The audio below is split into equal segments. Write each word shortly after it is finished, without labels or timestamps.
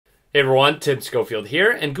Hey everyone, Tim Schofield here,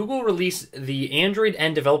 and Google released the Android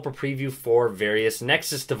N developer preview for various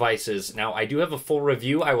Nexus devices. Now, I do have a full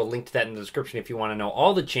review. I will link to that in the description if you want to know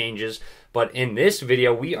all the changes, but in this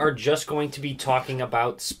video, we are just going to be talking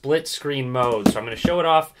about split screen mode. So I'm going to show it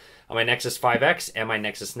off on my Nexus 5X and my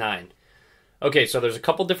Nexus 9. Okay, so there's a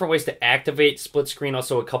couple different ways to activate split screen,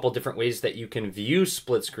 also a couple different ways that you can view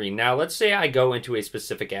split screen. Now, let's say I go into a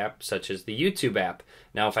specific app, such as the YouTube app.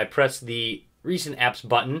 Now, if I press the Recent Apps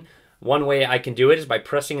button, one way I can do it is by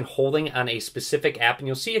pressing and holding on a specific app, and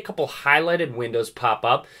you'll see a couple highlighted windows pop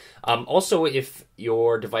up. Also, if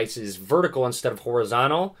your device is vertical instead of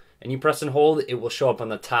horizontal, and you press and hold, it will show up on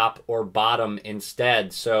the top or bottom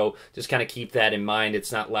instead. So just kind of keep that in mind.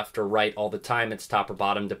 It's not left or right all the time. It's top or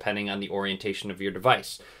bottom depending on the orientation of your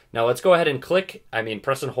device. Now let's go ahead and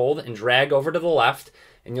press and hold and drag over to the left,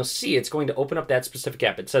 and you'll see it's going to open up that specific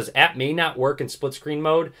app. It says app may not work in split screen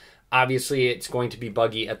mode. Obviously, it's going to be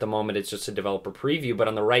buggy at the moment. It's just a developer preview, but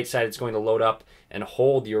on the right side, it's going to load up and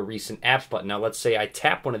hold your recent apps button. Now, let's say I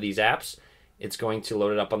tap one of these apps. It's going to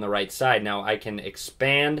load it up on the right side. Now, I can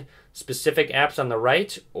expand specific apps on the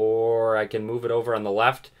right, or I can move it over on the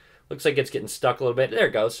left. Looks like it's getting stuck a little bit. There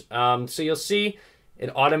it goes. So you'll see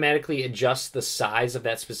it automatically adjusts the size of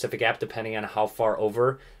that specific app depending on how far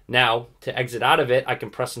over. Now, to exit out of it, I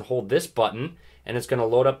can press and hold this button, and it's going to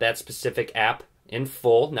load up that specific app in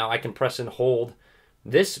full. Now I can press and hold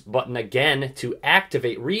this button again to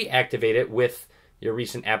reactivate it with your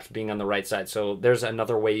recent apps being on the right side. So there's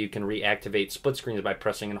another way you can reactivate split screens by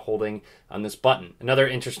pressing and holding on this button. Another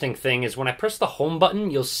interesting thing is when I press the home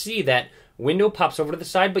button, you'll see that window pops over to the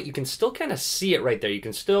side, but you can still kind of see it right there. You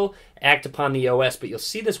can still act upon the OS, but you'll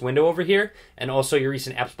see this window over here, and also your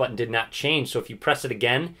recent apps button did not change. So if you press it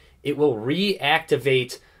again, it will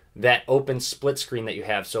reactivate that open split screen that you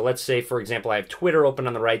have. So let's say, for example, I have Twitter open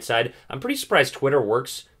on the right side. I'm pretty surprised Twitter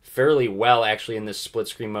works fairly well actually in this split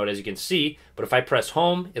screen mode, as you can see. But if I press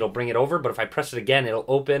home, it'll bring it over. But if I press it again, it'll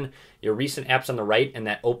open your recent apps on the right and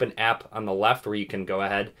that open app on the left, where you can go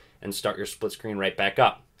ahead and start your split screen right back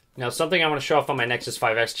up. Now, something I want to show off on my Nexus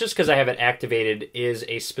 5X, just because I have it activated, is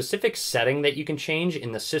a specific setting that you can change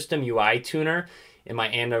in the System UI Tuner. In my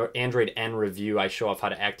Android N review, I show off how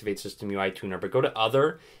to activate System UI Tuner. But go to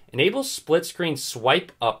Other, Enable Split Screen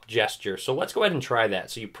Swipe Up Gesture. So let's go ahead and try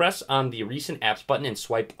that. So you press on the Recent Apps button and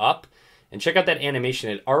swipe up, and check out that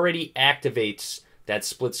animation. It already activates that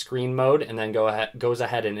split screen mode, and then goes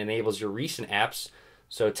ahead and enables your recent apps.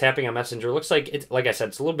 So tapping on Messenger looks like it's, like I said,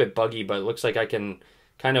 it's a little bit buggy, but it looks like I can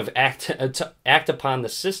kind of act upon the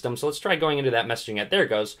system. So let's try going into that messaging app. There it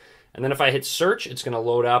goes. And then if I hit search, it's going to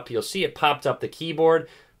load up. You'll see it popped up the keyboard,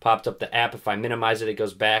 popped up the app. If I minimize it, it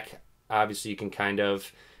goes back. Obviously, you can kind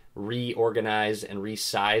of reorganize and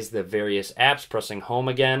resize the various apps. Pressing home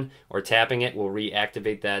again or tapping it will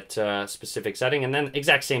reactivate that specific setting. And then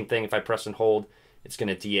exact same thing, if I press and hold, it's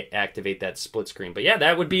going to deactivate that split screen. But yeah,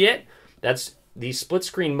 that would be it. That's the split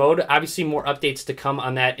screen mode. Obviously, more updates to come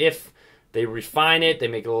on that. If they refine it, they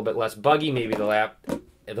make it a little bit less buggy, maybe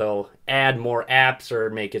they'll add more apps or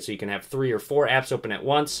make it so you can have 3 or 4 apps open at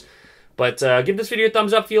once. But give this video a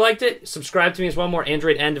thumbs up if you liked it. Subscribe to me as well. More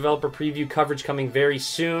Android N developer preview coverage coming very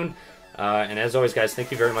soon. And as always, guys,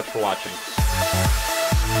 thank you very much for watching.